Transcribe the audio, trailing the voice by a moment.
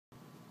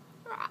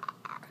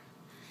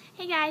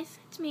Hey guys,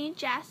 it's me,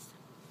 Jess.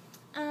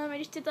 I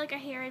just did like a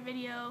hair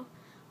video,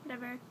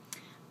 whatever,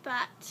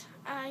 but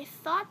I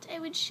thought I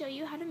would show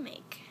you how to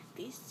make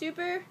these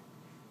super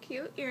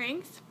cute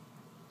earrings.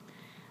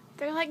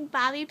 They're like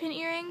bobby pin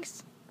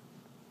earrings,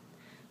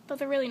 but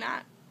they're really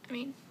not. I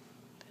mean,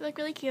 they're like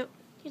really cute.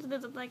 These are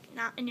like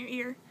not in your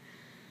ear.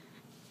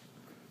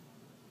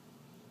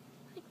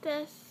 Like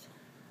this.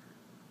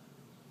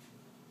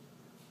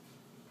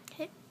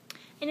 Okay.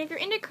 And if you're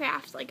into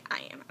crafts like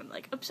I am, I'm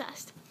like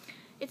obsessed.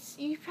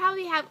 You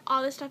probably have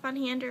all this stuff on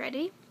hand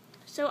already.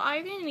 So all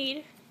you're gonna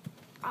need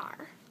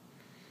are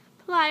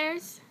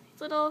pliers,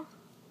 these little,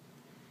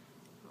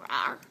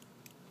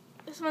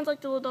 this one's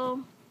like the little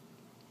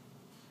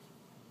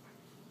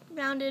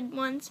rounded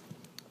ones.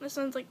 This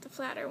one's like the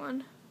flatter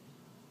one.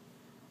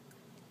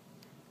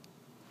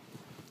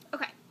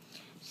 Okay,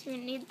 so you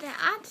need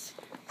that.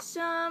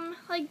 Some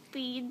like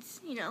beads,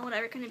 you know,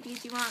 whatever kind of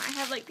beads you want. I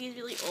have like these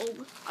really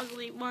old,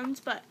 ugly ones,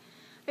 but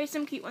there's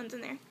some cute ones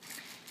in there.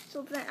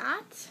 So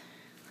that, let's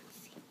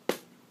see.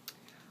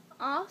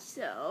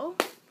 Also,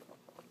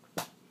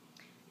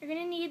 you're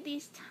gonna need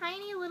these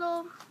tiny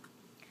little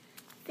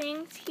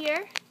things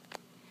here.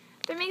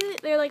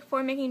 They're like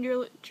for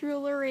making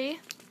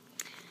jewelry.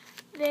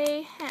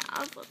 They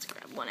have, let's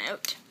grab one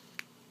out.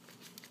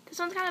 This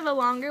one's kind of a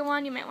longer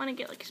one. You might want to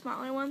get like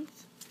smaller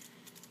ones.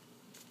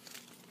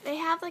 They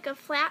have like a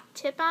flat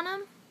tip on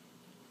them.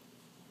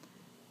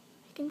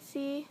 You can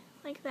see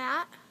like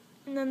that.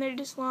 And then they're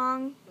just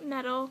long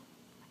metal.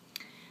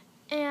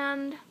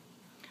 And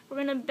we're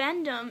going to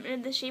bend them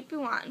into the shape we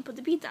want and put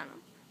the beads on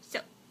them. So,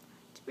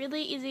 it's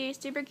really easy,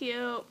 super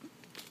cute,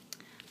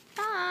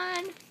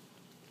 fun.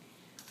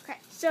 Okay,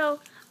 so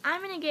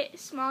I'm going to get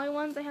smaller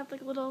ones. I have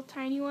like little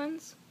tiny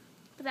ones,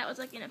 but that was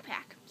like in a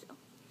pack. So,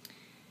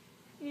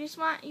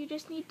 you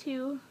just need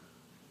two.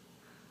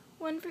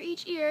 One for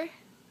each ear.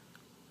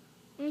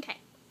 Okay,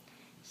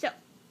 so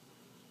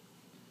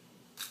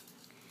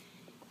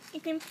you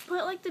can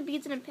put like the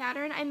beads in a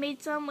pattern. I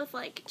made some with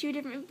like 2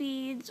 different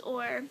beads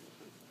or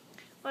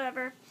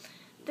whatever.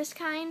 This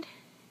kind,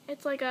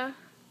 it's like a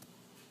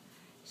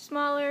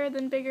smaller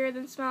than bigger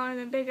than smaller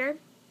than bigger,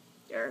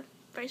 or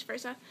vice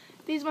versa.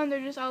 These ones are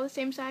just all the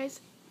same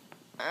size.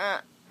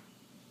 Like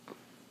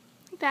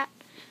that.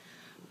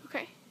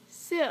 Okay,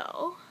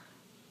 so,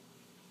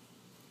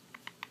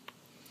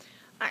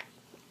 alright,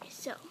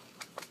 so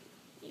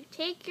you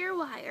take your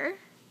wire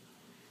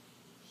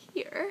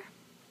here,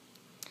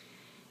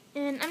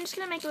 and I'm just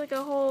going to make like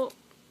a whole,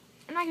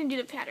 I'm not going to do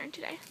the pattern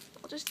today.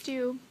 I'll just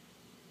do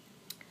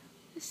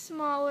the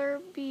smaller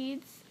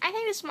beads. I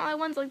think the smaller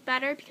ones look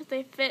better because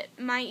they fit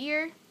my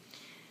ear,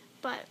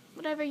 but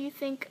whatever you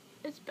think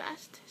is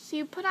best. So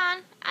you put on,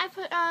 I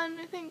put on,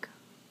 I think,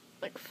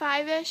 like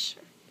 5-ish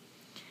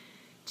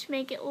to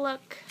make it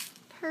look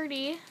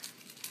pretty.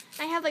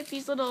 I have like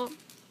these little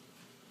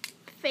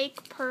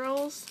fake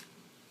pearls,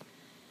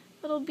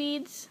 little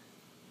beads.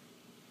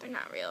 They're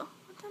not real.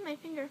 What's on my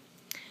finger?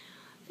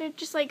 They're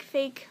just like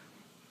fake,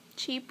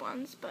 cheap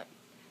ones, but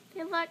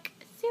they look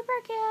super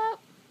cute.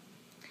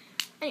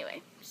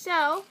 Anyway,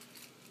 so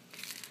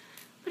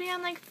putting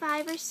on like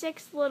 5 or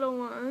 6 little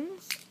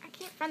ones. I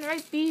can't find the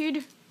right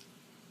bead.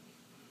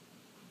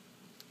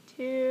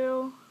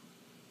 2,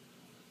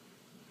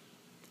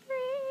 3.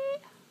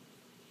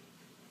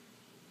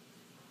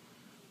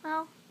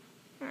 Well,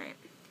 alright.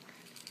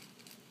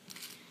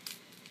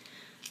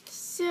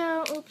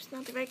 So, oops,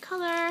 not the right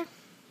color.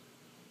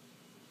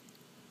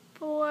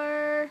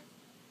 4.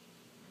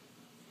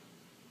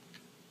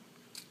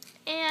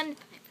 And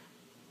 5.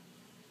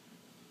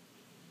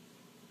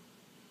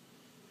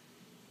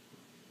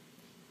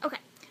 Okay,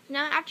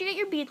 now after you get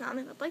your beads on,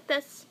 they look like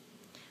this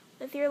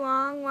with your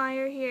long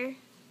wire here.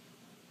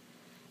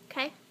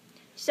 Okay,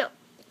 so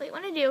what you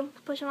want to do,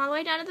 push them all the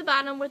way down to the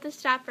bottom with the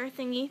stopper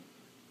thingy,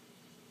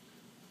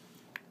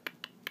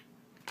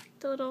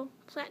 the little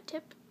flat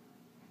tip.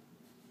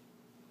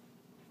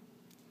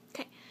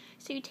 Okay,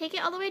 so you take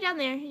it all the way down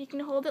there. You can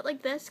hold it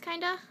like this,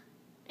 kinda,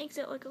 makes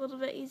it look a little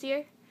bit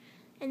easier.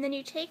 And then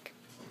you take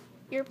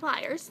your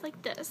pliers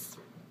like this,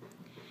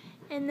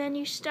 and then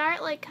you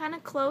start like kind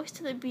of close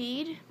to the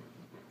bead,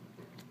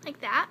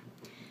 like that,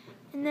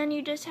 and then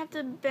you just have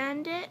to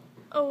bend it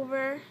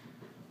over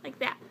like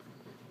that.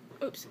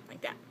 Oops,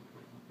 like that.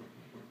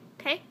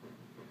 Okay?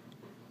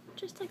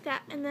 Just like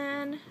that, and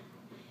then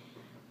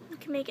you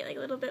can make it like a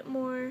little bit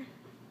more,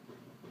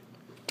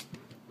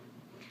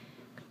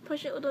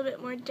 push it a little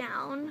bit more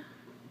down.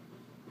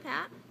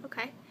 That,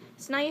 okay.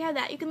 So now you have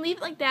that. You can leave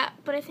it like that,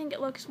 but I think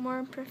it looks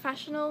more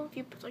professional if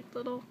you put like a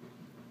little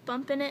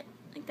bump in it,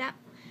 like that.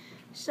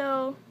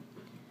 So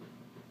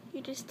you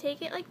just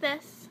take it like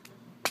this.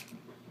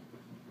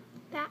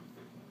 That.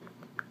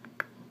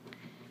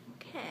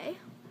 Okay.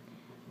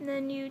 And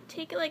then you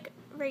take it like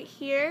right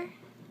here.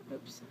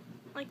 Oops.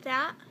 Like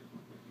that.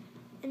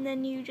 And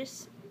then you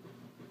just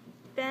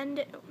bend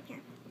it. Oh,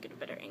 here. Get a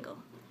better angle.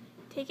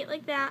 Take it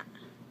like that.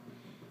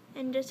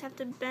 And just have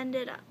to bend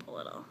it up a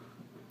little.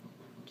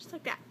 Just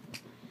like that.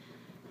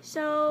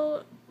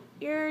 So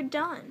you're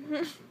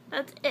done.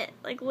 That's it.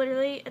 Like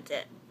literally, that's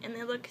it. And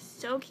they look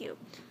so cute.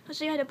 I'll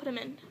show you how to put them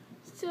in.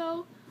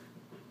 So,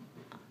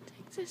 I'll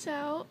take this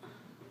out.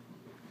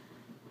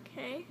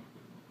 Okay.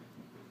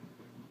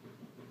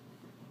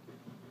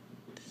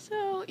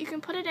 So, you can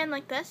put it in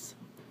like this.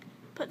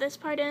 Put this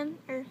part in,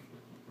 or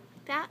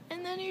that,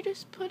 and then you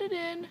just put it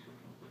in.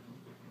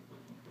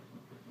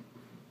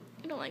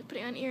 I don't like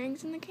putting on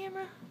earrings in the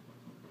camera.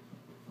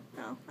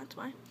 Oh, that's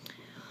why.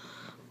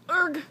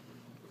 Urgh.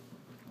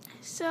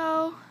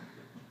 So,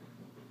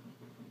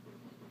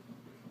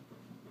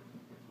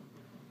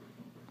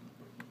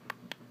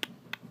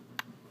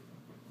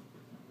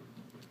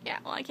 yeah,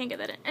 well, I can't get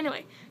that in.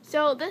 Anyway,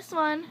 so this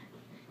one,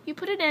 you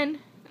put it in,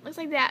 it looks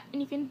like that,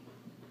 and you can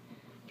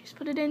just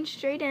put it in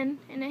straight in,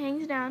 and it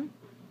hangs down.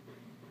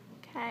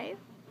 Okay.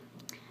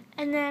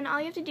 And then all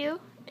you have to do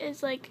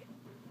is, like,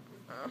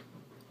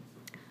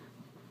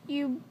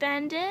 you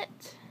bend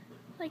it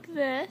like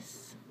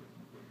this,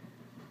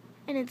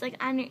 and it's,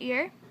 like, on your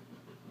ear.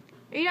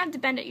 Or you don't have to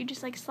bend it, you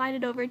just, like, slide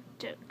it over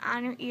to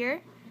on your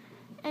ear,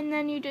 and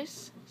then you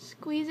just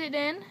squeeze it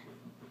in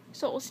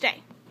so it will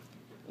stay.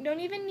 You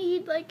don't even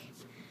need, like,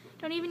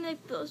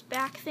 those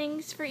back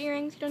things for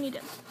earrings. You don't need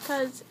them,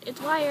 because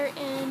it's wire,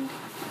 and,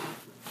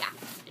 yeah,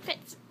 it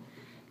fits.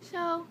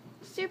 So,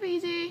 super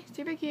easy,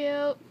 super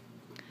cute.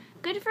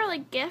 Good for,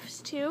 like,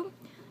 gifts, too.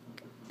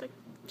 Like,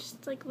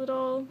 just, like,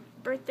 little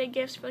birthday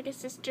gifts for, like, a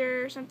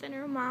sister or something,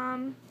 or a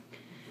mom.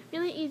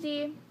 Really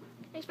easy,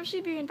 especially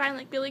if you can find,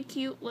 like, really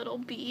cute little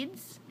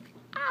beads.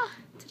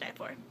 To die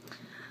for.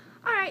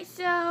 Alright,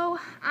 so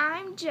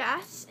I'm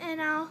Jess,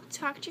 and I'll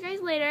talk to you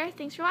guys later.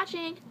 Thanks for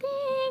watching.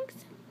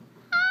 Thanks.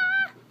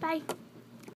 Bye.